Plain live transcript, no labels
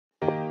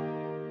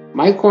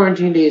My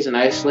quarantine days in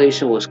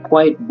isolation was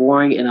quite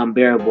boring and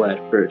unbearable at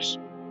first.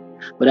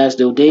 But as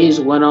the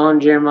days went on,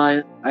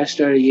 Jeremiah, I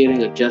started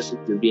getting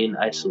adjusted to being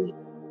isolated.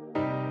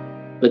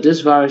 But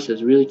this virus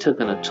has really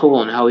taken a toll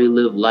on how we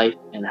live life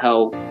and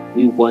how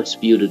we once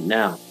viewed it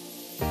now.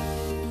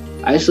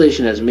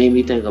 Isolation has made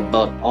me think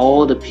about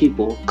all the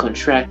people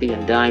contracting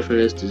and dying from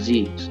this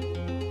disease.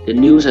 The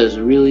news has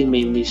really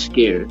made me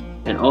scared,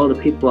 and all the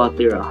people out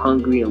there are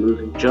hungry and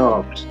losing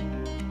jobs.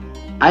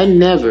 I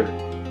never,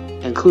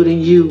 including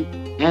you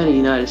and the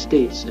United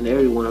States and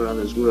everyone around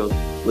this world,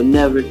 would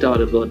never thought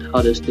about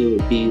how this day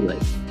would be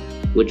like,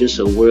 with just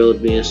a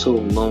world being so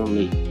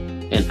lonely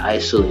and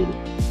isolated.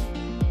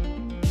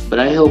 But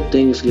I hope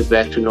things get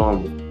back to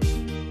normal.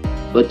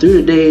 But through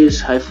the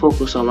days, I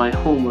focus on my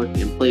homework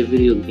and play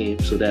video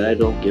games so that I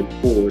don't get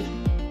bored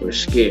or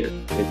scared.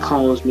 It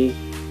calms me,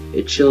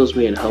 it chills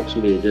me, and helps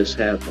me to just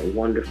have a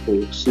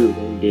wonderful,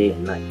 soothing day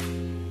and night.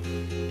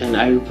 And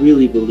I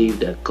really believe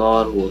that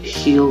God will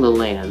heal the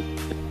land.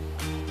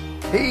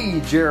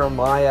 Hey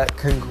Jeremiah,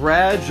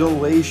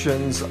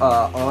 congratulations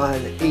on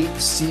 8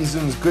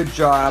 seasons. Good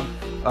job.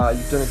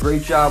 You've done a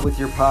great job with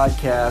your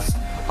podcast.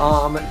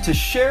 To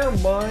share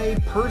my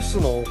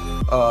personal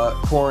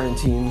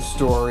quarantine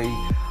story,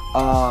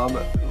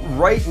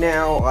 right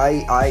now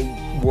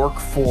I work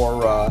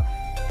for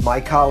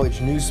my college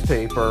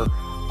newspaper.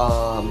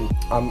 I'm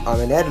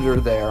an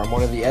editor there. I'm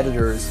one of the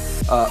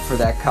editors for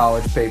that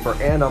college paper,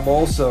 and I'm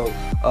also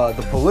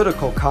the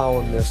political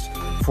columnist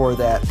for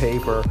that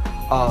paper.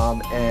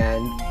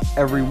 And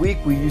every week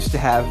we used to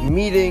have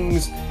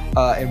meetings,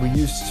 and we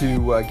used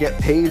to get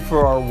paid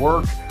for our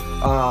work.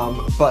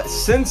 But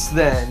since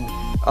then,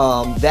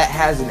 that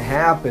hasn't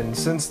happened.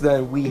 Since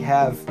then, we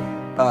have,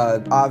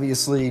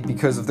 obviously,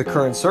 because of the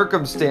current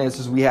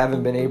circumstances, we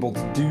haven't been able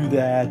to do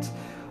that.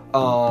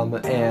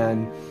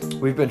 And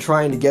we've been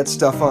trying to get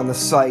stuff on the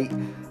site,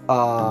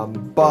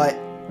 but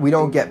we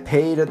don't get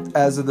paid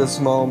as of this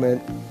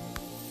moment.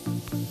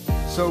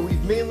 So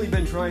we've mainly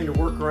been trying to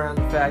work around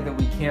the fact that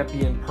we can't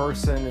be in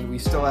person and we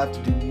still have to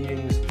do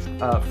meetings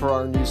for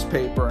our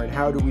newspaper, and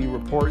how do we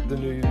report the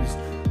news.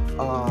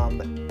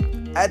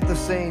 At the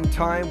same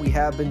time, we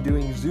have been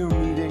doing Zoom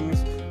meetings.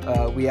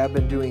 We have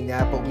been doing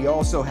that, but we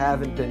also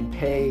haven't been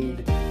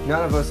paid.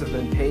 None of us have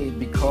been paid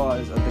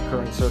because of the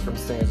current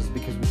circumstances,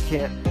 because we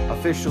can't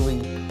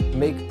officially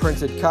make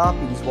printed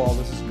copies while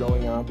this is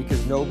going on,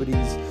 because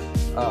nobody's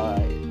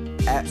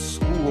at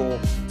school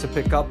to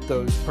pick up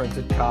those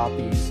printed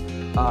copies.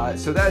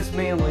 So that's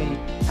mainly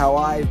how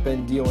I've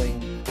been dealing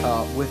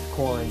with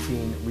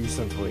quarantine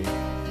recently.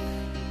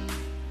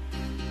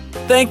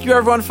 Thank you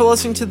everyone for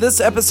listening to this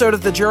episode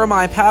of the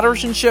Jeremiah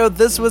Patterson Show.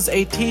 This was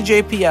a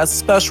TJPS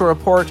special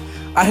report.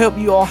 I hope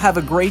you all have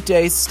a great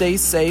day. Stay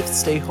safe,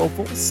 stay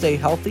hopeful, stay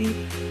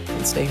healthy,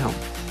 and stay home.